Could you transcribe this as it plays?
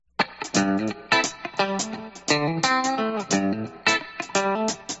Hello,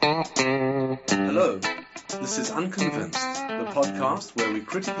 this is Unconvinced, the podcast where we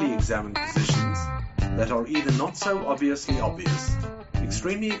critically examine positions that are either not so obviously obvious,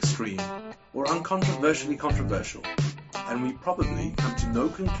 extremely extreme, or uncontroversially controversial, and we probably come to no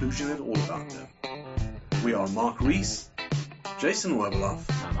conclusion at all about them. We are Mark Rees, Jason Werbeloff,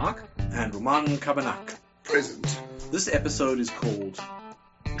 Hi, Mark. and Roman Kabanak. Present. This episode is called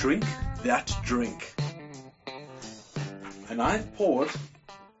Drink That Drink. And I've poured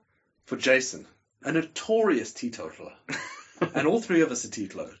for Jason, a notorious teetotaler. And all three of us are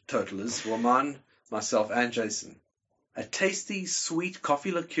teetotalers, Roman, myself, and Jason. A tasty, sweet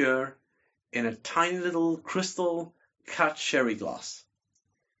coffee liqueur in a tiny little crystal cut sherry glass.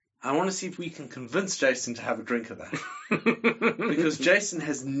 I want to see if we can convince Jason to have a drink of that. Because Jason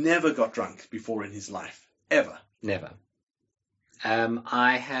has never got drunk before in his life. Ever. Never.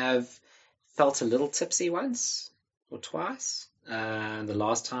 I have felt a little tipsy once or twice. The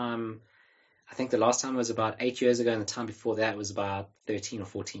last time was about 8 years ago, and the time before that was about 13 or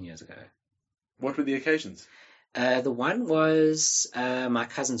 14 years ago. What were the occasions? The one was my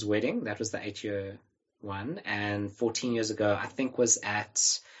cousin's wedding. That was the 8-year one. And 14 years ago, I think, was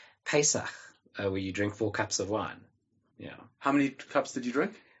at Pesach, where you drink 4 cups of wine. Yeah. How many cups did you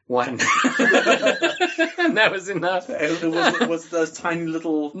drink? 1. And that was enough. It was those tiny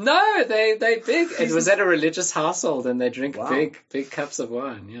little... No, they big. It was at a religious household, and they drink Wow. big cups of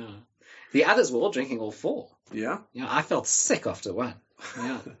wine. Yeah, the others were all drinking all 4. Yeah? Yeah, I felt sick after one.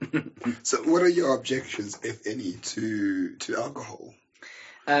 Yeah. So what are your objections, if any, to alcohol?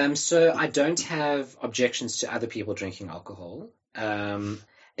 So I don't have objections to other people drinking alcohol.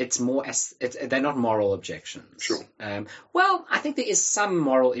 It's more they're not moral objections. Sure. Well, I think there is some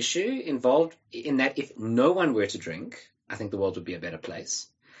moral issue involved in that if no one were to drink, I think the world would be a better place.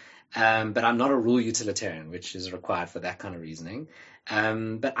 But I'm not a rule utilitarian, which is required for that kind of reasoning.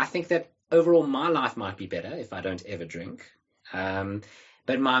 But I think that overall my life might be better if I don't ever drink.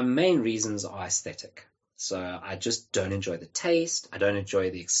 But my main reasons are aesthetic. So I just don't enjoy the taste. I don't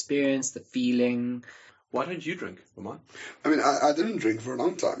enjoy the experience, the feeling. Why don't you drink, Roman? I mean, I didn't drink for a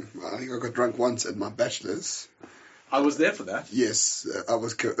long time. I think I got drunk once at my bachelor's. I was there for that. Yes, I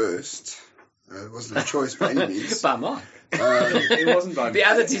was coerced. It wasn't a choice by any means. By Mark. It wasn't by me. The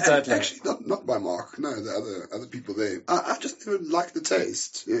other teetotaler. Actually, not by Mark. No, the other people there. I just never liked the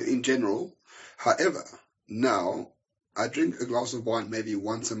taste in general. However, now I drink a glass of wine maybe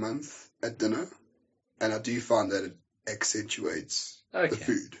once a month at dinner, and I do find that it accentuates the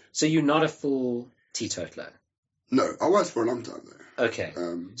food. So you're not a full teetotaler? No, I was for a long time though. Okay.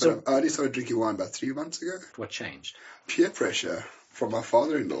 But I only started drinking wine about 3 months ago. What changed? Peer pressure from my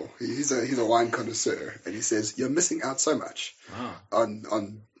father-in-law. He's a wine connoisseur, and he says you're missing out so much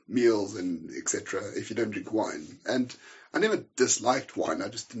on meals and etc. if you don't drink wine. And I never disliked wine. I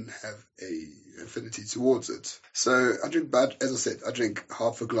just didn't have a affinity towards it. So I drink, but as I said, I drink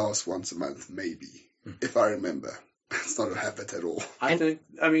half a glass once a month, maybe, if I remember. It's not a habit at all. And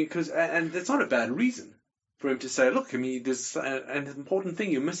it's not a bad reason for him to say, look, I mean, there's an important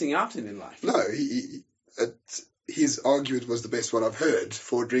thing you're missing out in life. No, his argument was the best one I've heard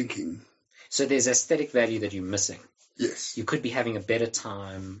for drinking. So there's aesthetic value that you're missing. Yes. You could be having a better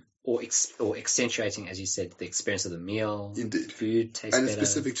time or accentuating, as you said, the experience of the meal. Indeed. Food tastes and it's better.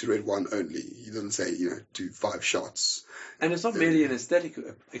 specific to red wine only. He doesn't say, do 5 shots. And it's not merely an aesthetic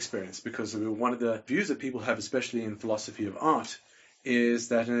experience, because one of the views that people have, especially in philosophy of art, is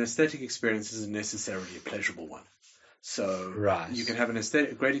that an aesthetic experience isn't necessarily a pleasurable one. So you can have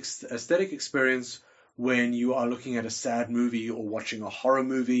a great aesthetic experience when you are looking at a sad movie or watching a horror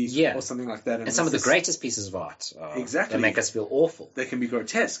movie or something like that. And some of the greatest pieces of art exactly that make us feel awful. They can be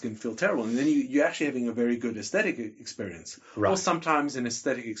grotesque and feel terrible. And then you're actually having a very good aesthetic experience. Right. Or sometimes an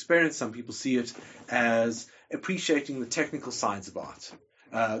aesthetic experience, some people see it as appreciating the technical sides of art,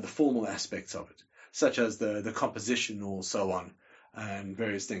 the formal aspects of it, such as the composition or so on, and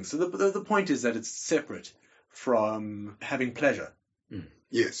various things. So the point is that it's separate from having pleasure.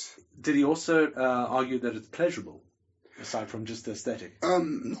 Yes. Did he also argue that it's pleasurable, aside from just the aesthetic?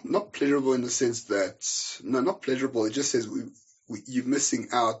 Not pleasurable in the sense that... No, not pleasurable. It just says you're missing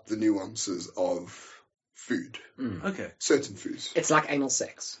out the nuances of food. Okay. Certain foods. It's like anal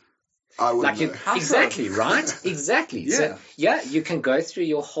sex. I wouldn't know. Exactly, right? Exactly. Yeah. So, you can go through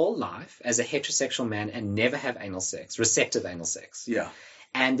your whole life as a heterosexual man and never have anal sex, receptive anal sex. Yeah.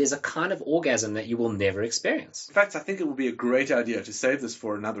 And there's a kind of orgasm that you will never experience. In fact, I think it would be a great idea to save this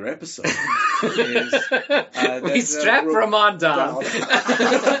for another episode. We strap Roman down.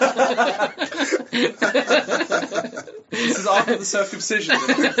 This is after the circumcision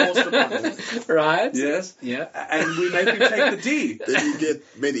that we forced upon him. Right? Yes. Yeah. And we make him take the D. Then you get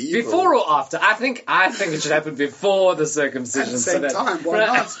medieval. Before or after? I think it should happen before the circumcision. At the same time, why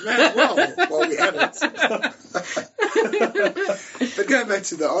not? Man, well, we have it. But going back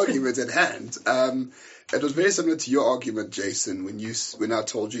to the argument at hand, it was very similar to your argument, Jason, when I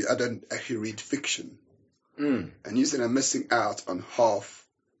told you I don't actually read fiction. And you said I'm missing out on half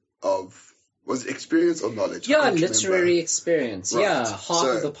of, was it experience or knowledge? Yeah, literary experience. Right. Yeah, half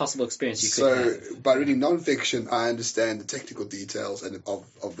of the possible experience you could have. So by reading non-fiction, I understand the technical details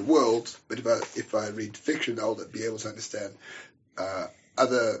of the world, but if I read fiction, I'll be able to understand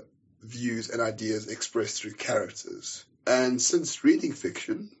other views and ideas expressed through characters. And since reading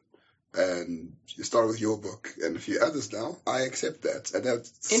fiction, and you start with your book and a few others now, I accept that. And that's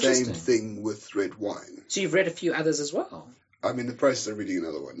the same thing with red wine. So you've read a few others as well? I'm in the process of reading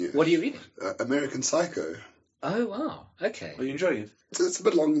another one, yeah. What are you reading? American Psycho. Oh, wow. Okay. Are you enjoying it? It's a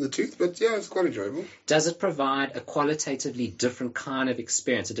bit long in the tooth, but yeah, it's quite enjoyable. Does it provide a qualitatively different kind of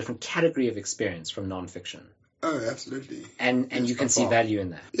experience, a different category of experience from non-fiction? Oh, absolutely. And yes, you can see value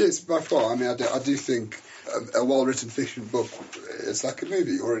in that? Yes, by far. I mean, I do think a well-written fiction book is like a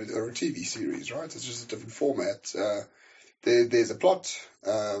movie or a TV series, right? It's just a different format. There's a plot,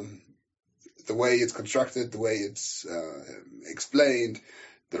 the way it's constructed, the way it's explained,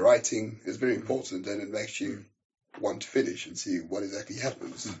 the writing is very important, and it makes you want to finish and see what exactly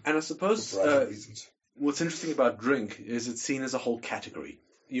happens. And I suppose for a variety of reasons. What's interesting about drink is it's seen as a whole category.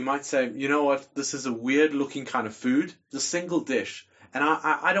 You might say, you know what, this is a weird-looking kind of food. It's a single dish. And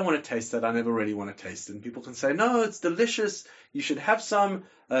I don't want to taste that. I never really want to taste it. And people can say, no, it's delicious. You should have some.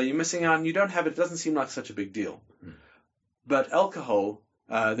 You're missing out and you don't have it. It doesn't seem like such a big deal. But alcohol,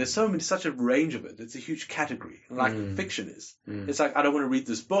 there's such a range of it. It's a huge category, like fiction is. It's like, I don't want to read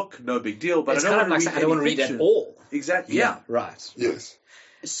this book, no big deal. But it's I don't want to read I don't want to read at all. Exactly. Yeah. Right. Yes.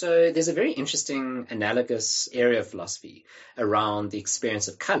 So there's a very interesting analogous area of philosophy around the experience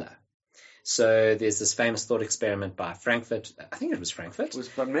of color. So there's this famous thought experiment by Frankfurt. I think it was Frankfurt. It was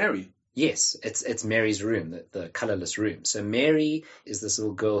by Mary. Yes, it's Mary's room, the colorless room. So Mary is this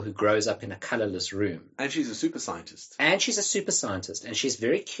little girl who grows up in a colorless room. And she's a super scientist. And she's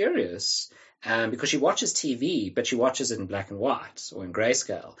very curious because she watches TV, but she watches it in black and white or in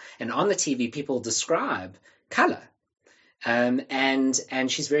grayscale. And on the TV, people describe color. And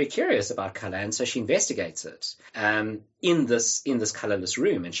she's very curious about color, and so she investigates it in this colorless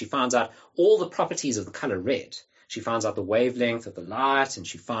room, and she finds out all the properties of the color red. She finds out the wavelength of the light, and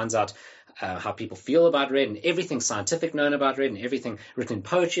she finds out how people feel about red, and everything scientific known about red, and everything written in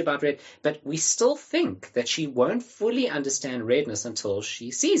poetry about red. But we still think that she won't fully understand redness until she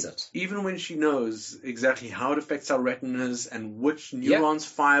sees it. Even when she knows exactly how it affects our retinas and which neurons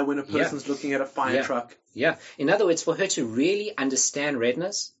fire when a person's looking at a fire truck. Yeah. In other words, for her to really understand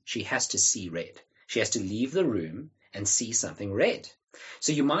redness, she has to see red. She has to leave the room and see something red.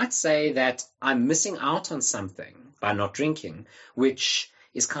 So you might say that I'm missing out on something by not drinking, which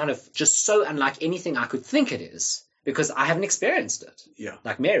is kind of just so unlike anything I could think it is, because I haven't experienced it. Yeah.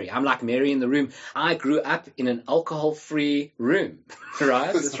 Like Mary. I'm like Mary in the room. I grew up in an alcohol-free room,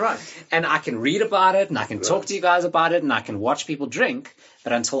 right? That's right. And I can read about it, and I can talk to you guys about it, and I can watch people drink,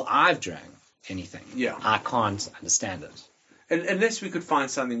 but until I've drank anything, I can't understand it. And unless we could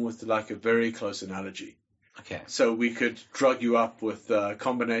find something with like a very close analogy. Okay. So we could drug you up with a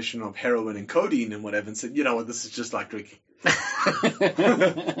combination of heroin and codeine and whatever and say, you know what, this is just like drinking.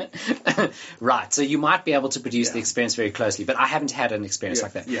 Right. So you might be able to produce the experience very closely, but I haven't had an experience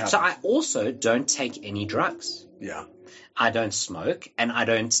like that. Yeah. So I also don't take any drugs. Yeah. I don't smoke, and I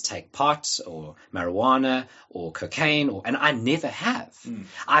don't take pot or marijuana or cocaine, and I never have.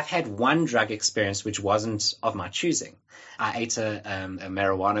 I've had one drug experience which wasn't of my choosing. I ate a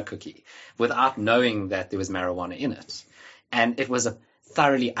marijuana cookie without knowing that there was marijuana in it, and it was a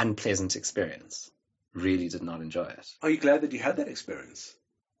thoroughly unpleasant experience. Really did not enjoy it. Are you glad that you had that experience?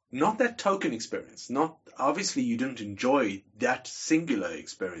 Not that token experience. Not obviously you didn't enjoy that singular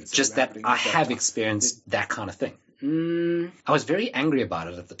experience. Just that I have experienced that kind of thing. I was very angry about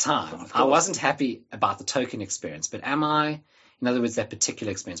it at the time. I wasn't happy about the token experience, but am I, in other words, that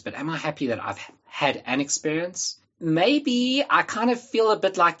particular experience, but am I happy that I've had an experience? Maybe. I kind of feel a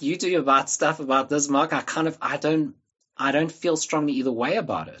bit like you do about stuff about this, Mark. I don't feel strongly either way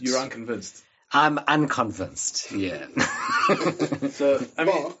about it. You're unconvinced. I'm unconvinced, yeah. So, I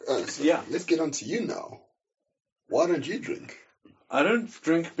mean, Mark, let's get on to you now. Why don't you drink? I don't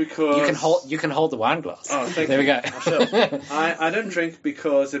drink because... You can hold the wine glass. Oh, thank you. There we go. I don't drink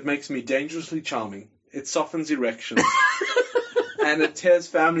because it makes me dangerously charming. It softens erections. and it tears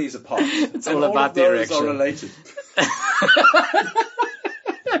families apart. It's and all about the those erection. are related.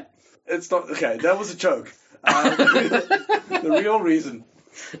 It's not okay. That was a joke. The real reason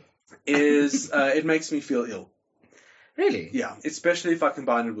is it makes me feel ill. Really? Yeah, especially if I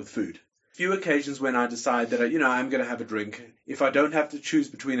combine it with food. Few occasions when I decide that I'm going to have a drink. If I don't have to choose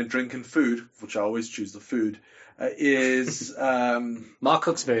between a drink and food, which I always choose the food, is Mark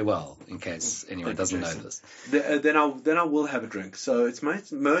cooks very well. In case anyone doesn't know this, then I will have a drink. So it's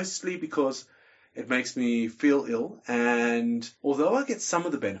mostly because it makes me feel ill, and although I get some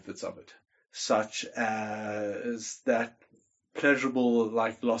of the benefits of it, such as that pleasurable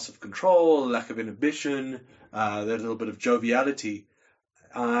like loss of control, lack of inhibition, that little bit of joviality,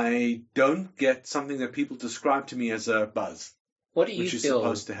 I don't get something that people describe to me as a buzz. what do you which is feel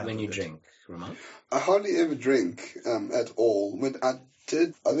supposed to when you happen. drink, Ramon? I hardly ever drink at all. When I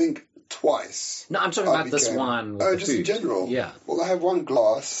did, I think twice. No, I'm talking about this wine with the just food. in general. Yeah. Well, I have one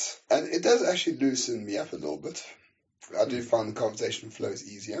glass, and it does actually loosen me up a little bit. I do find the conversation flows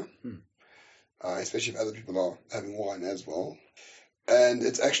easier, especially if other people are having wine as well. And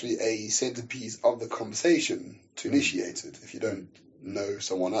it's actually a centerpiece of the conversation to initiate it. If you don't know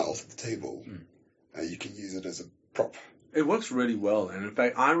someone else at the table, you can use it as a prop. It works really well, and in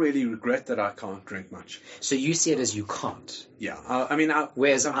fact, I really regret that I can't drink much. So you see it as you can't, Yeah,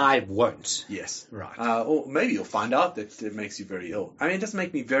 whereas I won't. yes, Right. or maybe you'll find out that it makes you very ill. I mean, it doesn't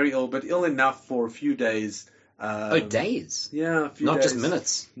make me very ill, but ill enough for a few days. Days? Yeah, a few Not days. just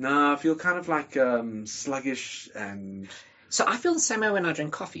minutes. No, I feel kind of like sluggish and So I feel the same way when I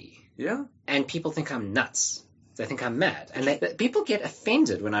drink coffee. yeah. And people think I'm nuts. They think I'm mad. And people get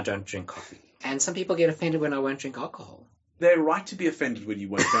offended when I don't drink coffee. And some people get offended when I won't drink alcohol. They're right to be offended when you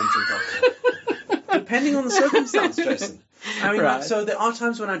don't drink alcohol. Depending on the circumstance, Jason. I mean, Right. so there are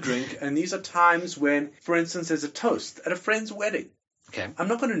times when I drink, and these are times when, for instance, there's a toast at a friend's wedding. Okay. I'm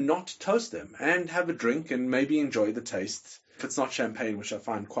not going to not toast them and have a drink and maybe enjoy the taste. If it's not champagne, which I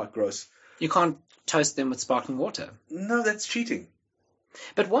find quite gross. You can't toast them with sparkling water. No, that's cheating.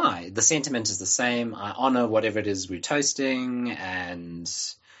 But why? The sentiment is the same. I honor whatever it is we're toasting and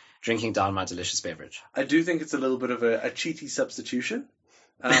drinking down my delicious beverage. I do think it's a little bit of a cheaty substitution.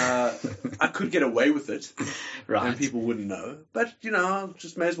 I could get away with it, Right. and people wouldn't know. But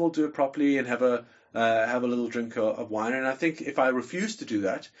just may as well do it properly and have a little drink of wine. And I think if I refuse to do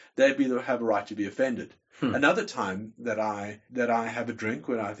that, they'd have a right to be offended. Another time that I have a drink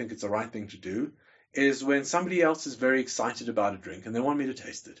when I think it's the right thing to do is when somebody else is very excited about a drink and they want me to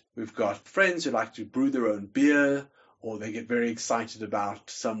taste it. We've got friends who like to brew their own beer, or they get very excited about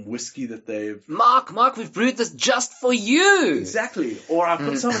some whiskey that they've... Mark, we've brewed this just for you. Exactly. Or I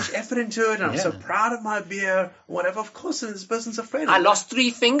put so much effort into it and I'm so proud of my beer, whatever. Of course, and this person's a friend. I lost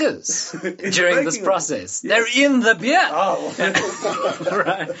 3 fingers during this making process. Yes. They're in the beer. Oh.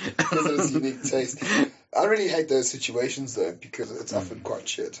 Right. Because of its unique taste. I really hate those situations, though, because it's often quite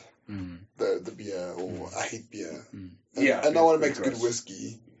shit. The beer, or I hate beer. Yeah. And I want to make a gross. good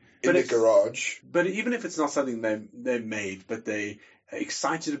whiskey But in the garage. But even if it's not something they made, but they are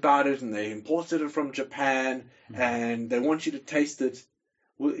excited about it and they imported it from Japan and they want you to taste it,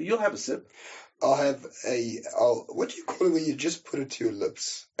 well, you'll have a sip. I'll have what do you call it when you just put it to your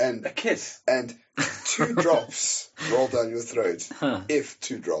lips? And A kiss. and 2 drops roll down your throat. Huh. If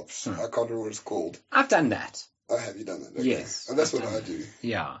 2 drops. I can't remember what it's called. I've done that. Oh, have you done that? Okay. Yes, And that's I've what done I do.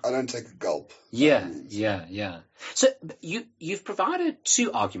 Yeah. I don't take a gulp. Yeah. So you've provided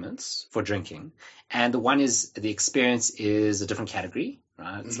 2 arguments for drinking, and the one is the experience is a different category,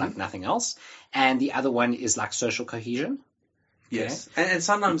 right? It's like nothing else, and the other one is like social cohesion. Yes. And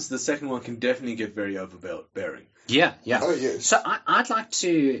sometimes the second one can definitely get very overbearing. Yeah. Oh, yes. So I'd like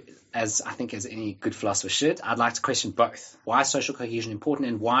to, as I think as any good philosopher should, I'd like to question both. Why is social cohesion important,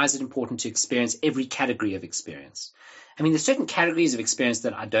 and why is it important to experience every category of experience? I mean, there's certain categories of experience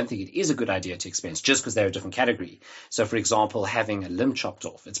that I don't think it is a good idea to experience just because they're a different category. So, for example, having a limb chopped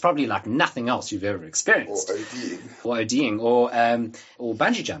off. It's probably like nothing else you've ever experienced. Or ODing. Or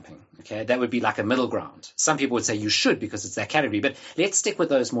bungee jumping. Okay, that would be like a middle ground. Some people would say you should because it's that category, but let's stick with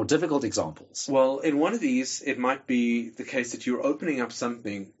those more difficult examples. Well, in one of these, it might be the case that you're opening up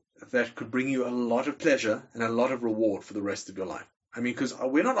something that could bring you a lot of pleasure and a lot of reward for the rest of your life. I mean, because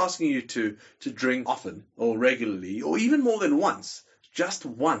we're not asking you to drink often or regularly or even more than once. Just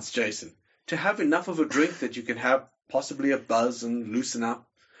once, Jason. To have enough of a drink that you can have possibly a buzz and loosen up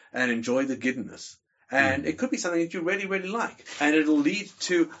and enjoy the giddiness. And it could be something that you really, really like. And it'll lead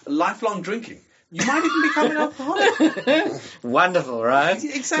to lifelong drinking. You might even become an alcoholic. Wonderful, right?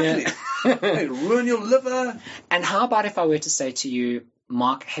 Exactly. It'll ruin your liver. And how about if I were to say to you,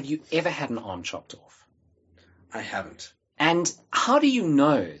 Mark, have you ever had an arm chopped off? I haven't. And how do you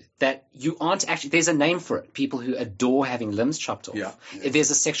know that you aren't actually, there's a name for it, people who adore having limbs chopped off. Yeah. There's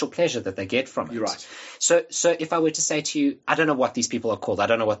a sexual pleasure that they get from it. You're right. So if I were to say to you, I don't know what these people are called, I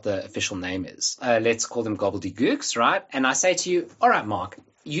don't know what the official name is, let's call them gobbledygooks, right? And I say to you, all right, Mark,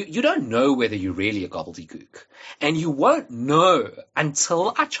 you don't know whether you're really a gobbledygook. And you won't know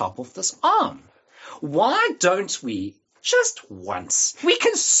until I chop off this arm. Why don't we just once? We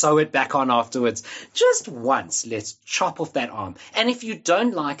can sew it back on afterwards. Just once, let's chop off that arm. And if you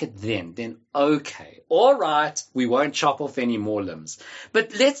don't like it then okay. All right, we won't chop off any more limbs.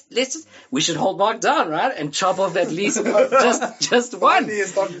 But we should hold Mark down, right? And chop off at least just one.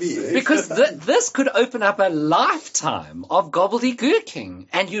 It's not me. Because this could open up a lifetime of gobbledygooking,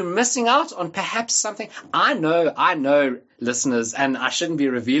 and you're missing out on perhaps something. I know, listeners, and I shouldn't be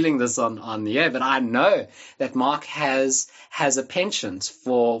revealing this on the air, but I know that Mark has a penchant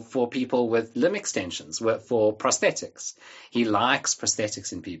for people with limb extensions, for prosthetics. He likes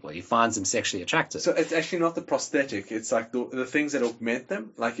prosthetics in people. He finds them sexually attractive. So it's actually not the prosthetic. It's like the things that augment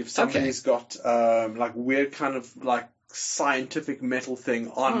them. Like if somebody's got like weird kind of like scientific metal thing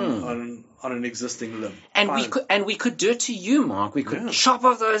on an existing limb. And we could do it to you, Mark. We could chop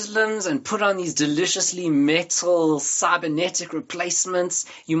off those limbs and put on these deliciously metal cybernetic replacements.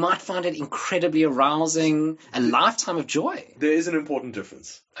 You might find it incredibly arousing, a lifetime of joy. There is an important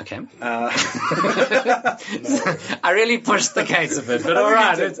difference. Okay. I really pushed the case a bit, but all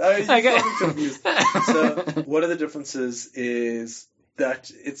right. Okay. So one of the differences is that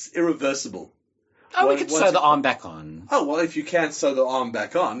it's irreversible. Oh, we could sew the arm back on. Oh, well, if you can't sew the arm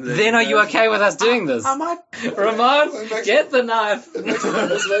back on... Then are you okay with us doing this? I might... Ramon, get the knife.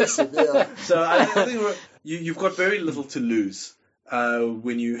 So I think you've got very little to lose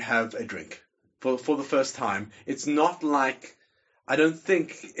when you have a drink for the first time. It's not like... I don't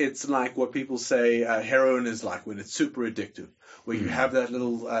think it's like what people say heroin is like when it's super addictive, where you have that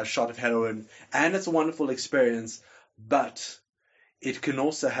little shot of heroin, and it's a wonderful experience, but... it can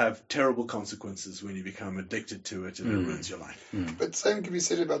also have terrible consequences when you become addicted to it and it ruins your life. But same can be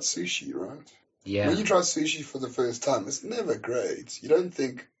said about sushi, right? Yeah. When you try sushi for the first time, it's never great. You don't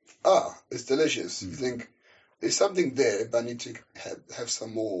think, it's delicious. You think, there's something there, but I need to have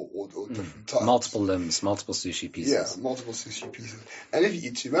some more or different types. Multiple limbs, multiple sushi pieces. Yeah, multiple sushi pieces. And if you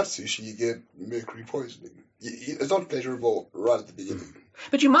eat too much sushi, you get mercury poisoning. It's not pleasurable right at the beginning.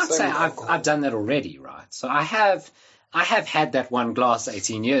 But you might say I've done that already, right? So I have had that one glass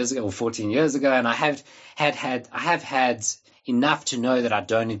 18 years ago or 14 years ago, and I have had enough to know that I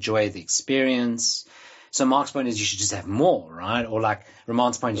don't enjoy the experience. So Mark's point is you should just have more, right? Or like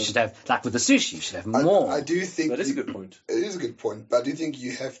Ramon's point, you should have, like with the sushi, you should have more. I do think... That is a good point. It is a good point, but I do think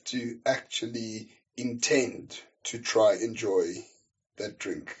you have to actually intend to try enjoy that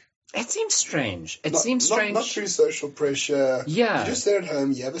drink. It seems strange. Not through social pressure. Yeah. You just sit at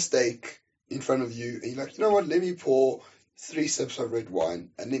home, you have a steak in front of you, and you're like, you know what, let me pour 3 sips of red wine,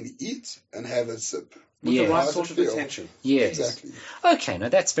 and let me eat and have a sip. With the right sort of attention. Yes. Exactly. Okay, no,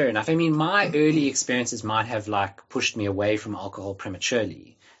 that's fair enough. I mean, my early experiences might have like pushed me away from alcohol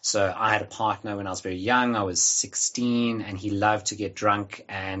prematurely. So I had a partner when I was very young. I was 16, and he loved to get drunk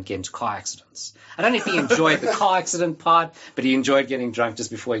and get into car accidents. I don't know if he enjoyed the car accident part, but he enjoyed getting drunk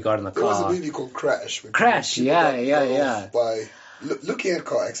just before he got in the car. There was a movie called Crash. Crash, yeah. By looking at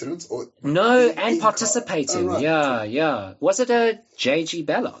car accidents or... and participating. Right. Yeah. Was it a J.G.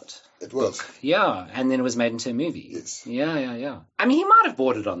 Ballard? It was. Book? Yeah, and then it was made into a movie. Yes. Yeah. I mean, he might have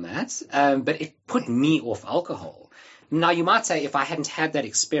bought it on that, but it put me off alcohol. Now, you might say if I hadn't had that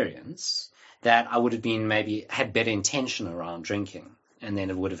experience, that I would have been had better intention around drinking, and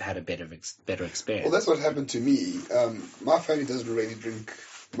then it would have had a better experience. Well, that's what happened to me. My family doesn't really drink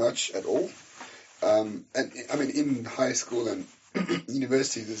much at all. And I mean, in high school and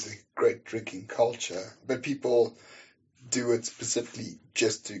university, there's a great drinking culture, but people do it specifically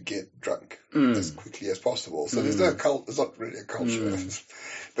just to get drunk as quickly as possible. So there's no cult. There's not really a culture.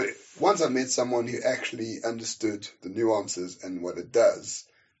 But once I met someone who actually understood the nuances and what it does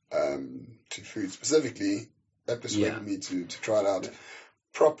to food specifically, that persuaded me to try it out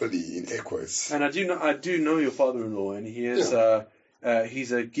properly, in air quotes. And I do know your father-in-law, and he is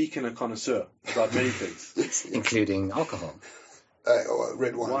he's a geek and a connoisseur about many things, yes. Including alcohol.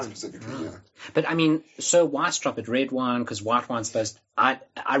 Red wine specifically, yeah. But I mean, so why stop at red wine? Because white wine's supposed to, I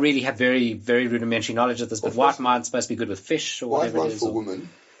really have very, very rudimentary knowledge of this, but white wine's supposed to be good with fish or whatever it is. White wine for women,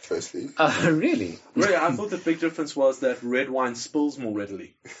 firstly. Oh, really? Really, I thought the big difference was that red wine spills more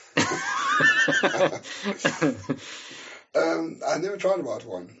readily. I never tried white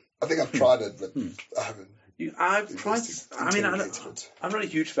wine. I think I've tried it, but I haven't. I've tried. I mean, I'm not a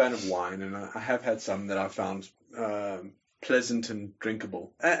huge fan of wine, and I have had some that I found pleasant and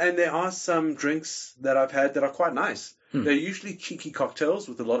drinkable. And there are some drinks that I've had that are quite nice. They're usually cheeky cocktails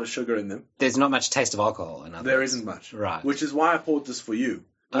with a lot of sugar in them. There's not much taste of alcohol in other There words. isn't much. Right. Which is why I poured this for you,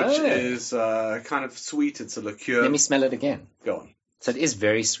 which is kind of sweet. It's a liqueur. Let me smell it again. Go on. So it is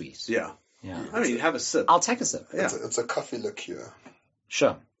very sweet. Yeah. Yeah. I mean, have a sip. I'll take a sip. Yeah. It's a coffee liqueur.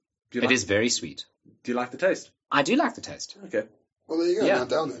 Sure. It is very sweet. Do you like the taste? I do like the taste. Okay. Well, there you go. Yeah. Now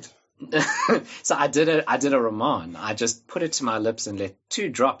down it. So I did a Roman. I just put it to my lips and let 2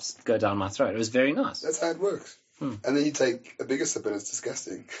 drops go down my throat. It was very nice. That's how it works. And then you take a bigger sip and it's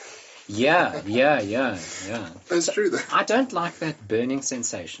disgusting. Yeah. But it's true though. I don't like that burning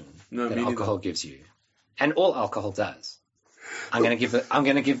sensation that alcohol gives you, and all alcohol does. I'm going to give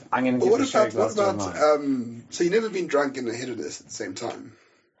What a sherry glass to about Roman. so you've never been drunk and a hedonist at the same time?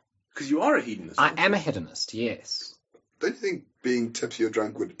 Because you are a hedonist. I am a hedonist, yes. Don't you think being tipsy or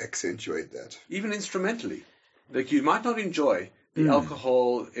drunk would accentuate that? Even instrumentally. Like, you might not enjoy the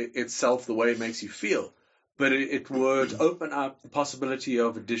alcohol itself the way it makes you feel, but it would open up the possibility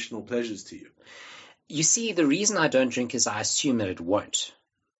of additional pleasures to you. You see, the reason I don't drink is I assume that it won't.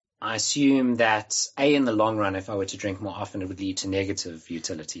 I assume that, A, in the long run, if I were to drink more often, it would lead to negative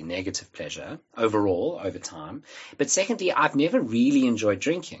utility, negative pleasure overall, over time. But secondly, I've never really enjoyed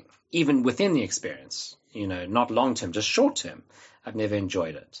drinking, even within the experience. Not long-term, just short-term. I've never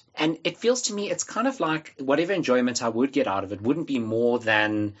enjoyed it. And it feels to me it's kind of like whatever enjoyment I would get out of it wouldn't be more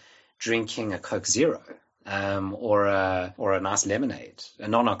than drinking a Coke Zero or a nice lemonade, a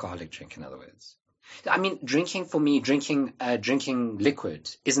non-alcoholic drink, in other words. I mean, drinking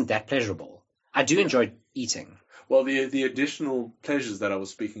liquid isn't that pleasurable. I do enjoy eating. Well, the additional pleasures that I was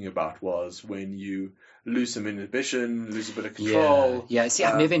speaking about was when you lose some inhibition, lose a bit of control. Yeah. See,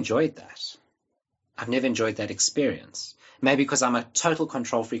 I've never enjoyed that. I've never enjoyed that experience. Maybe because I'm a total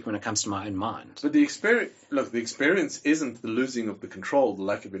control freak when it comes to my own mind. But the experience isn't the losing of the control, the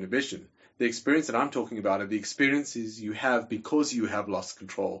lack of inhibition. The experience that I'm talking about are the experiences you have because you have lost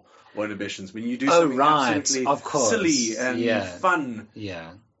control or inhibitions. When you do something absolutely silly and fun.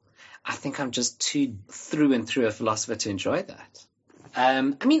 Yeah. I think I'm just too through and through a philosopher to enjoy that. I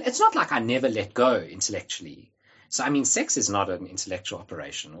mean, it's not like I never let go intellectually. So, I mean, sex is not an intellectual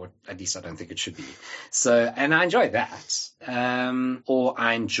operation, or at least I don't think it should be. So, and I enjoy that. Or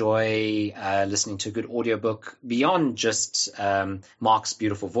I enjoy listening to a good audiobook beyond just Mark's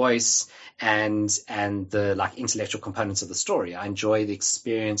beautiful voice and the intellectual components of the story. I enjoy the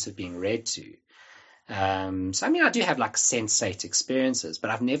experience of being read to. So, I mean, I do have sensate experiences, but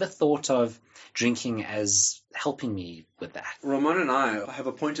I've never thought of drinking as helping me with that. Roman and I have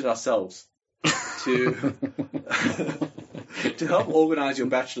appointed ourselves to help organize your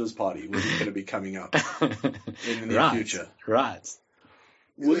bachelor's party, which is going to be coming up in the near future. Right.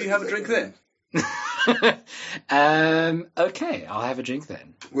 Will you have a drink then? Okay, I'll have a drink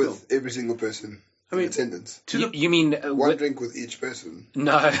then. With every single person in attendance. You mean... one drink with each person?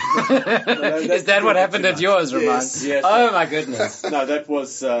 No. Is that what happened at yours, Roman? Yes. Oh, my goodness. No, that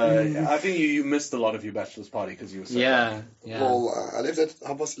was... I think you missed a lot of your bachelor's party because you were so Yeah. Well, I left at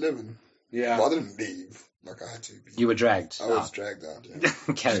 11:30. Yeah. Well, I didn't leave. I had to be. You were dragged. I was dragged out,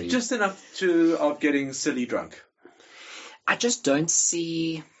 yeah. Carried. Just enough of getting silly drunk. I just don't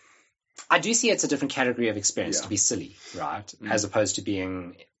see... I do see it's a different category of experience to be silly, right? As opposed to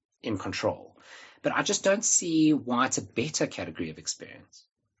being in control. But I just don't see why it's a better category of experience.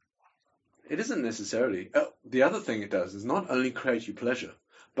 It isn't necessarily. The other thing it does is not only create you pleasure,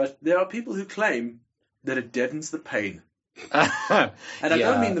 but there are people who claim that it deadens the pain. And I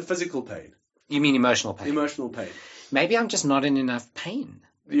don't mean the physical pain. You mean emotional pain? Emotional pain. Maybe I'm just not in enough pain.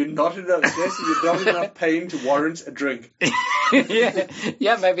 You're not in enough pain to warrant a drink.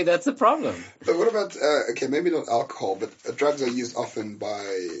 Yeah, maybe that's the problem. But what about, maybe not alcohol, but drugs are used often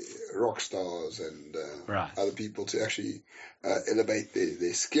by rock stars and other people to actually elevate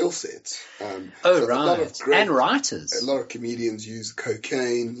their skill sets. And writers. A lot of comedians use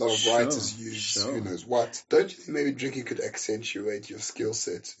cocaine, a lot of writers use who knows what. Don't you think maybe drinking could accentuate your skill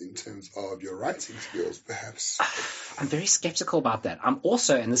set in terms of your writing skills, perhaps? I'm very skeptical about that. I'm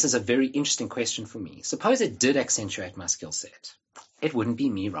also, and this is a very interesting question for me, suppose it did accentuate my skill set. It wouldn't be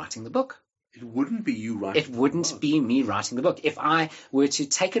me writing the book. It wouldn't be you writing. It wouldn't be me writing the book. If I were to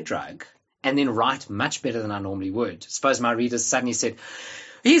take a drug and then write much better than I normally would, suppose my readers suddenly said,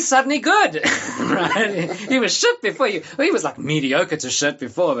 he's suddenly good. Right? He was shit before he was mediocre to shit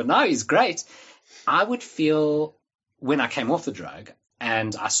before, but now he's great. I would feel, when I came off the drug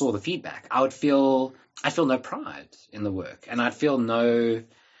and I saw the feedback, I'd feel no pride in the work, and I'd feel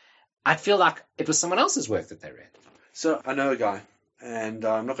like it was someone else's work that they read. So I know a guy, and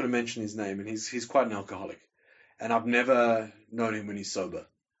I'm not going to mention his name, and he's quite an alcoholic. and I've never known him when he's sober.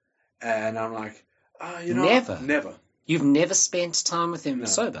 And I'm like, Never? You've never spent time with him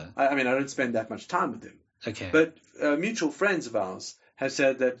sober? I mean, I don't spend that much time with him. Okay. But mutual friends of ours have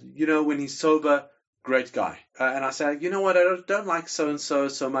said that, when he's sober, great guy. And I say, you know what, I don't like so-and-so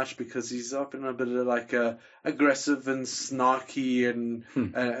so much because he's up in a bit of like aggressive and snarky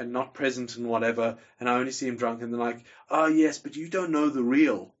and not present and whatever. And I only see him drunk and they're like, oh, yes, but you don't know the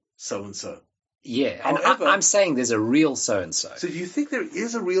real so-and-so. Yeah, and I'm saying there's a real so-and-so. So do you think there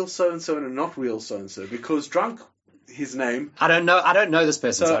is a real so-and-so and a not real so-and-so? Because drunk, his name... I don't know this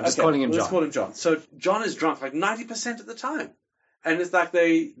person, so I'm just calling him John. Let's call him John. So John is drunk like 90% of the time. And it's like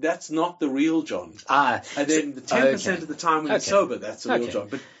that's not the real John. And then the 10% of the time when he's sober, that's the real John.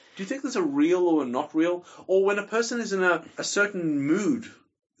 But do you think there's a real or a not real? Or when a person is in a certain mood,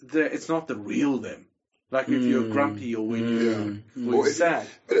 it's not the real them? Like if you're grumpy or when you're sad.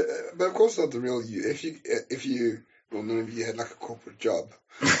 But of course not the real you. If you well, none of you had like a corporate job.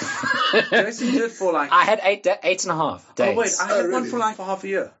 Jason did for like... I had 8.5 days. Oh wait, I had one for like half a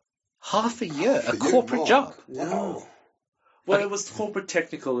year. Half a year? A corporate job? Wow. Well, it was corporate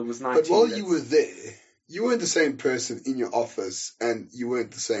technical. It was 19. But while you were there, you weren't the same person in your office, and you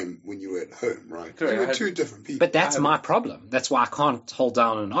weren't the same when you were at home, right? Correct. You were two different people. But that's my problem. That's why I can't hold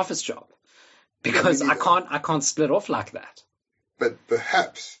down an office job. Because I can't split off like that. But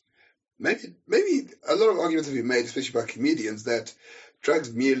perhaps, maybe a lot of arguments have been made, especially by comedians, that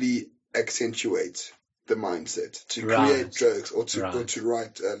drugs merely accentuate the mindset to create jokes or to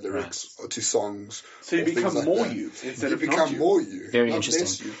write lyrics or to songs. So you become like more you instead of not you. You become more you. Very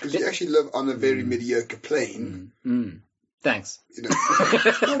interesting. Because you actually live on a very mediocre plane. Thanks.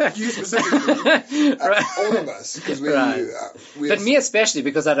 Not you specifically, all of us. But me especially,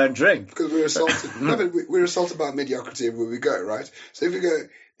 because I don't drink. Because we're assaulted. But we're assaulted by mediocrity everywhere we go, right? So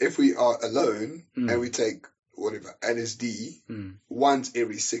if we are alone and we take whatever LSD once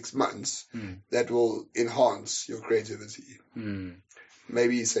every 6 months, that will enhance your creativity.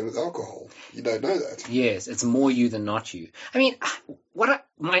 Maybe same with alcohol. You don't know that. Yes, it's more you than not you. I mean,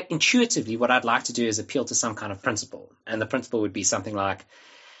 intuitively, what I'd like to do is appeal to some kind of principle, and the principle would be something like,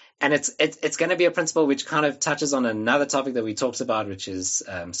 and it's going to be a principle which kind of touches on another topic that we talked about, which is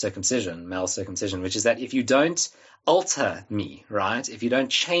circumcision, male circumcision, which is that if you don't alter me, right, if you don't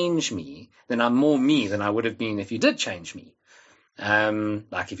change me, then I'm more me than I would have been if you did change me.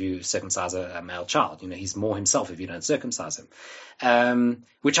 Like if you circumcise a male child, he's more himself if you don't circumcise him,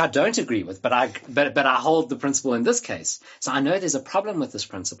 which I don't agree with, but I hold the principle in this case. So I know there's a problem with this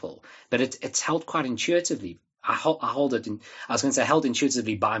principle, but it's held quite intuitively. I hold it held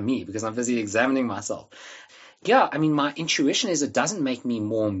intuitively by me because I'm busy examining myself. Yeah, I mean, my intuition is it doesn't make me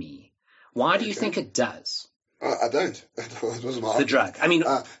more me. Why do you think it does? I don't. It wasn't my the drug. I mean,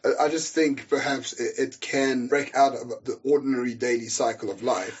 I just think perhaps it can break out of the ordinary daily cycle of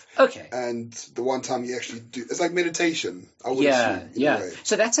life. Okay. And the one time you actually do, it's like meditation. I would assume, in a way.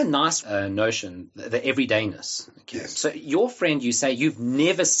 So that's a nice notion, the everydayness. Okay. Yes. So your friend, you say you've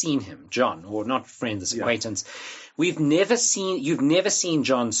never seen him, John, or not friend, this acquaintance. You've never seen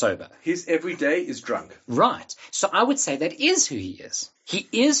John sober. His everyday is drunk. Right. So I would say that is who he is. He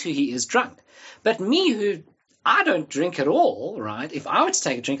is who he is drunk. But me, I don't drink at all, right? If I were to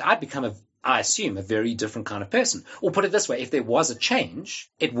take a drink, I'd become I assume, a very different kind of person. Or put it this way, if there was a change,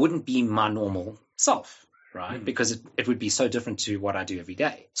 it wouldn't be my normal self, right? Because it would be so different to what I do every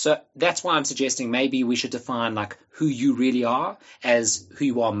day. So that's why I'm suggesting maybe we should define like who you really are as who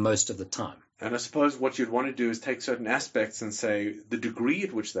you are most of the time. And I suppose what you'd want to do is take certain aspects and say the degree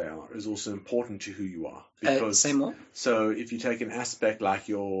at which they are is also important to who you are. Because, say more? So if you take an aspect like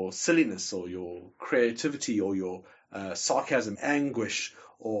your silliness or your creativity or your sarcasm, anguish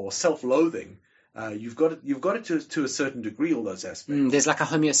or self-loathing, you've got it to a certain degree, all those aspects. There's like a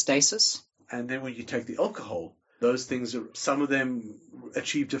homeostasis. And then when you take the alcohol, those things, some of them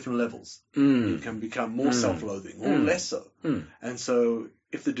achieve different levels. You can become more self-loathing or less so. And so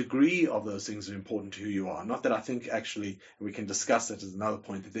if the degree of those things are important to who you are, not that I think actually, and we can discuss that as another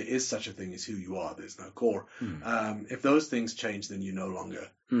point, that there is such a thing as who you are, there's no core. If those things change, then you're no longer,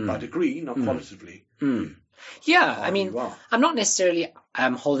 by degree, not qualitatively. Yeah, I mean, I'm not necessarily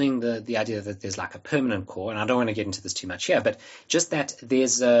holding the idea that there's like a permanent core, and I don't want to get into this too much here, but just that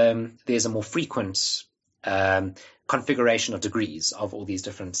there's a more frequent configuration of degrees of all these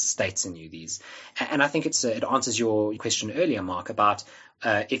different states in you. And I think it answers your question earlier, Mark, about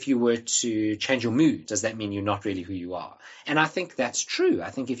if you were to change your mood, does that mean you're not really who you are? And I think that's true.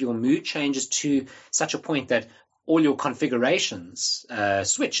 I think if your mood changes to such a point that all your configurations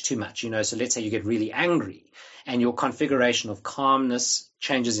switch too much, so let's say you get really angry and your configuration of calmness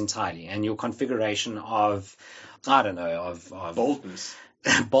changes entirely and your configuration of I don't know, of boldness.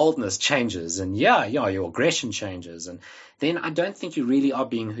 Boldness changes, and your aggression changes, and then I don't think you really are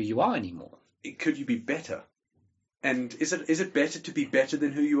being who you are anymore. Could you be better? And is it better to be better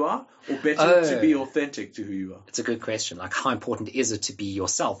than who you are, or better to be authentic to who you are? It's a good question. Like, how important is it to be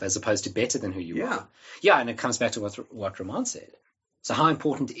yourself as opposed to better than who you are? Yeah, and it comes back to what Roman said. So how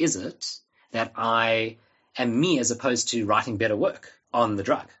important is it that I am me as opposed to writing better work on the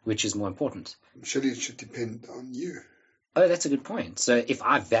drug, which is more important? Surely it should depend on you. Oh, that's a good point. So if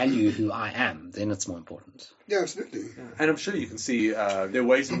I value who I am, then it's more important. Yeah, absolutely. Yeah. And I'm sure you can see there are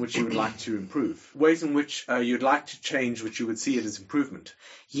ways in which you would like to improve, ways in which you'd like to change, which you would see it as improvement.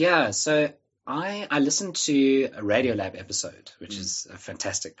 Yeah, so I listened to a Radiolab episode, which is a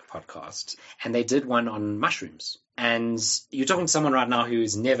fantastic podcast, and they did one on mushrooms. And you're talking to someone right now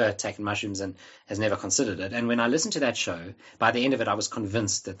who's never taken mushrooms and has never considered it. And when I listened to that show, by the end of it, I was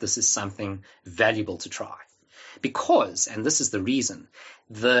convinced that this is something valuable to try. Because, and this is the reason,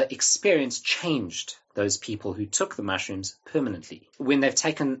 the experience changed those people who took the mushrooms permanently. When they've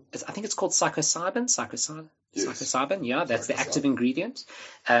taken, I think it's called psilocybin. Yes. Psilocybin, yeah, that's the active ingredient.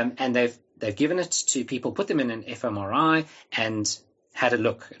 And they've given it to people, put them in an fMRI, and had a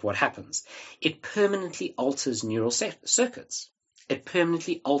look at what happens. It permanently alters neural circuits. It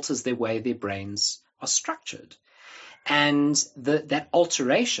permanently alters the way their brains are structured. And that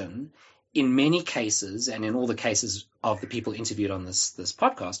alteration, in many cases, and in all the cases of the people interviewed on this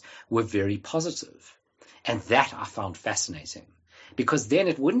podcast, were very positive. And that I found fascinating. Because then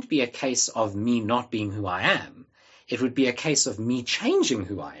it wouldn't be a case of me not being who I am. It would be a case of me changing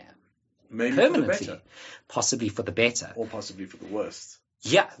who I am. Maybe permanently. For the better. Possibly for the better. Or possibly for the worst.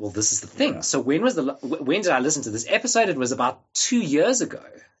 Yeah, well, this is the thing. Yeah. So when did I listen to this episode? It was about 2 years ago.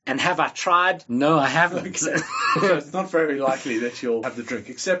 And have I tried? No, I haven't. Okay. So it's not very likely that you'll have the drink,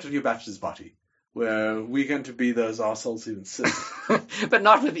 except at your bachelor's party, where we're going to be those arseholes who insist. But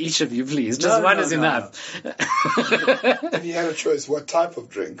not with each of you, please. Just one is enough. No. If you had a choice, what type of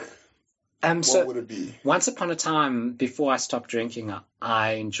drink? What would it be? Once upon a time, before I stopped drinking,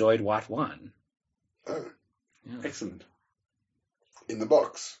 I enjoyed white wine. Oh. Yeah. Excellent. In the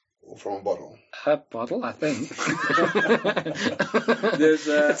box? Or from a bottle? A bottle, I think.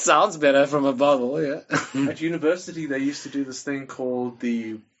 It sounds better from a bottle, yeah. At university, they used to do this thing called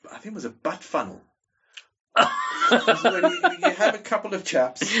I think it was a butt funnel. When you have a couple of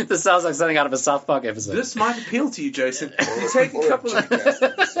chaps. This sounds like something out of a South Park episode. This might appeal to you, Jason. You take a couple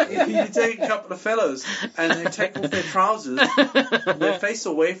of fellows and they take off their trousers, they face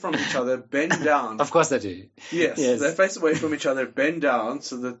away from each other, bend down. Of course they do. Yes. They face away from each other, bend down,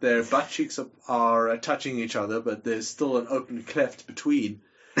 so that their butt cheeks are touching each other, but there's still an open cleft between.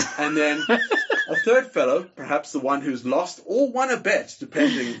 And then a third fellow, perhaps the one who's lost or won a bet,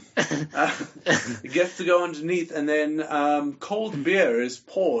 depending, gets to go underneath, and then cold beer is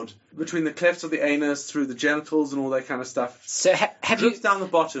poured between the clefts of the anus, through the genitals, and all that kind of stuff. So drips down the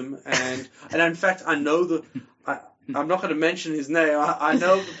bottom, and in fact, I know I'm not going to mention his name. I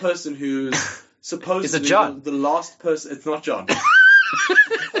know the person who's supposedly Is it John? The last person. It's not John.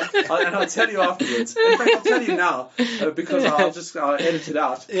 And I'll tell you afterwards. In fact, I'll tell you now because I'll edit it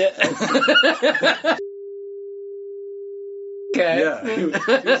out. Yeah. Okay. Yeah, he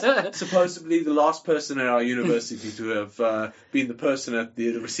was supposedly the last person at our university to have been the person at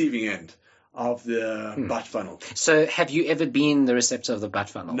the receiving end of the butt funnel. So have you ever been the receptor of the butt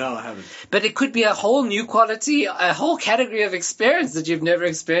funnel? No, I haven't. But it could be a whole new quality, a whole category of experience that you've never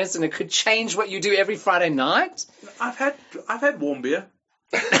experienced, and it could change what you do every Friday night. I've had warm beer.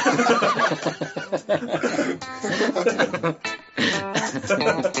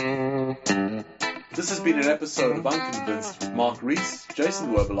 This has been an episode of Unconvinced with Mark Rees,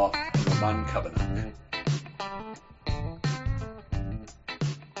 Jason Werbeloff, and Roman Kavanagh.